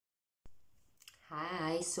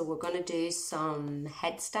Hi, so we're going to do some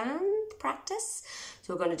headstand practice.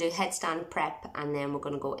 So we're going to do headstand prep and then we're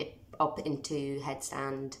going to go up into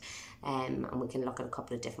headstand and we can look at a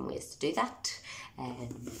couple of different ways to do that.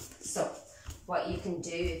 So what you can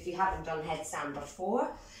do if you haven't done headstand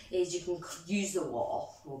before is you can use the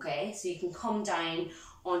wall, okay? So you can come down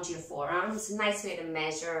onto your forearms. A nice way to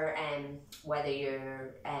measure whether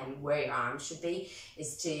you're where your arms should be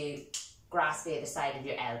is to grasp the other side of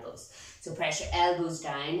your elbows. So press your elbows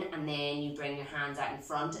down and then you bring your hands out in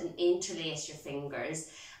front and interlace your fingers,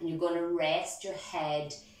 and you're going to rest your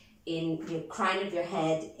head in your crown of your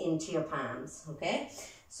head into your palms, okay?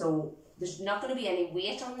 So there's not going to be any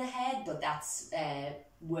weight on the head, but that's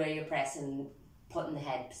where you're putting the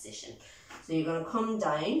head position. So you're going to come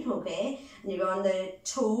down, okay, and you're on the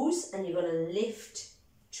toes and you're going to lift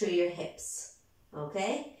through your hips,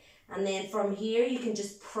 okay? And then from here you can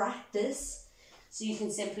just practice. So you can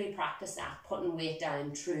simply practice that, putting weight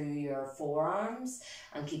down through your forearms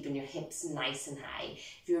and keeping your hips nice and high.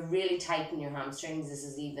 If you're really tight in your hamstrings, this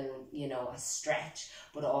is even, you know, a stretch,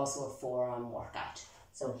 but also a forearm workout.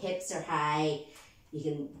 So hips are high. You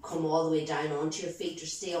can come all the way down onto your feet or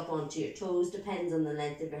stay up onto your toes, depends on the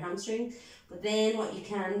length of your hamstring. But then what you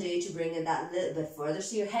can do to bring it that little bit further,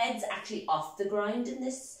 so your head's actually off the ground in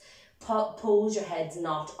this pose, your head's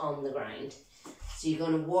not on the ground. So you're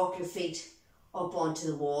going to walk your feet up onto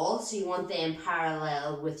the wall, so you want them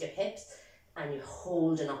parallel with your hips and you're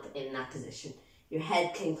holding up in that position. Your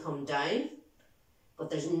head can come down, but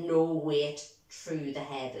there's no weight through the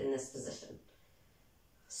head in this position.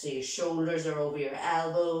 So your shoulders are over your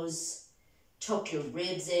elbows, tuck your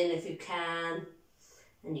ribs in if you can,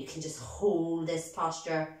 and you can just hold this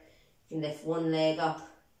posture. You can lift one leg up,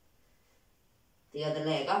 the other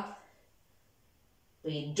leg up,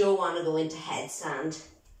 but you don't want to go into headstand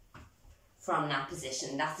from that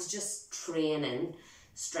position. That's just training,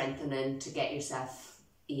 strengthening to get yourself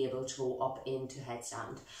able to go up into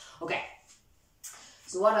headstand. Okay,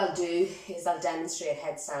 so what I'll do is I'll demonstrate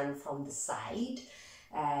headstand from the side.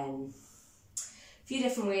 A few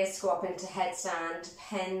different ways to go up into headstand,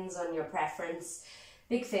 depends on your preference.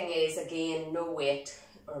 Big thing is, again, no weight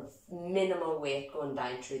or minimal weight going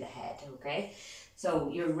down through the head, okay? So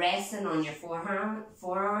you're resting on your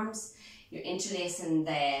forearms, you're interlacing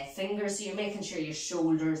the fingers, so you're making sure your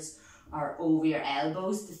shoulders are over your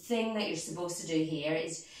elbows. The thing that you're supposed to do here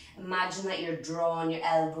is imagine that you're drawing your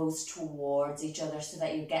elbows towards each other so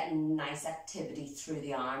that you're getting nice activity through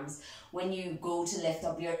the arms. When you go to lift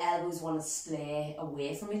up, your elbows want to splay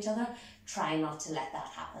away from each other. Try not to let that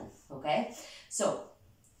happen, okay? So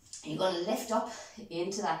you're going to lift up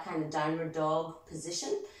into that kind of downward dog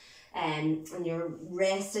position, and you're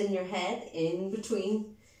resting your head in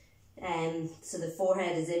between. So the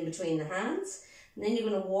forehead is in between the hands, and then you're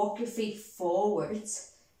going to walk your feet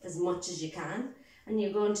forwards as much as you can, and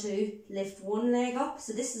you're going to lift one leg up.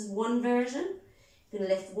 So this is one version. You're going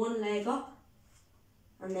to lift one leg up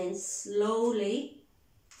and then slowly,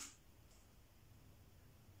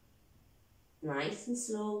 nice and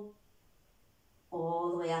slow,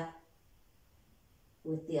 all the way up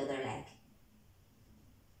with the other leg.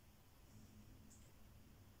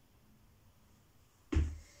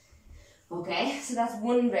 Okay, so that's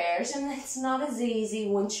one version. It's not as easy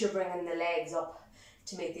once you're bringing the legs up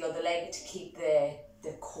to make the other leg, to keep the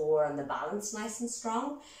core and the balance nice and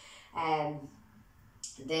strong.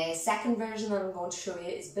 The second version that I'm going to show you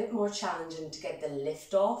is a bit more challenging to get the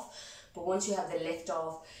lift off, but once you have the lift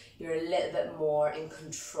off, you're a little bit more in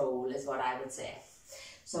control, is what I would say.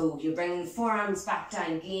 So you're bringing the forearms back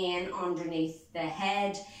down again underneath the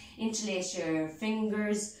head, interlace your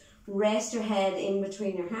fingers, rest your head in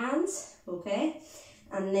between your hands, okay?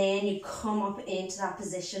 And then you come up into that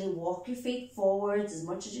position, walk your feet forwards as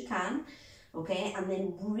much as you can, okay? And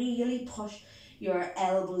then really push your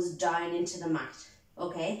elbows down into the mat,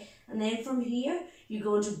 okay? And then from here, you're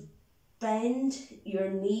going to bend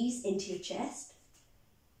your knees into your chest,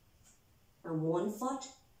 and one foot,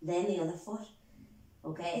 then the other foot,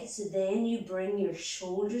 okay? So then you bring your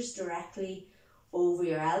shoulders directly over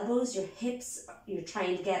your elbows, your hips, you're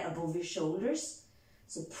trying to get above your shoulders.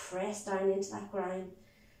 So press down into that ground,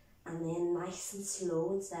 and then nice and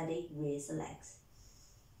slow and steady, raise the legs.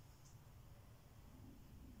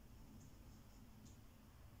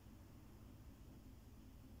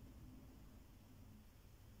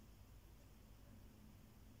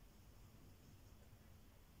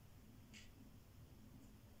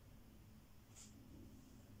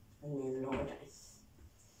 And then lower down.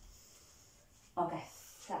 Okay,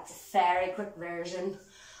 that's a very quick version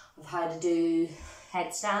of how to do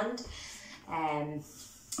headstand. And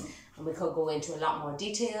And we could go into a lot more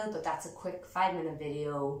detail, but that's a quick 5-minute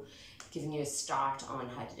video giving you a start on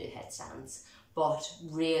how to do headstands. But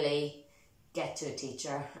really get to a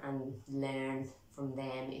teacher and learn from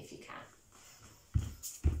them if you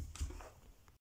can.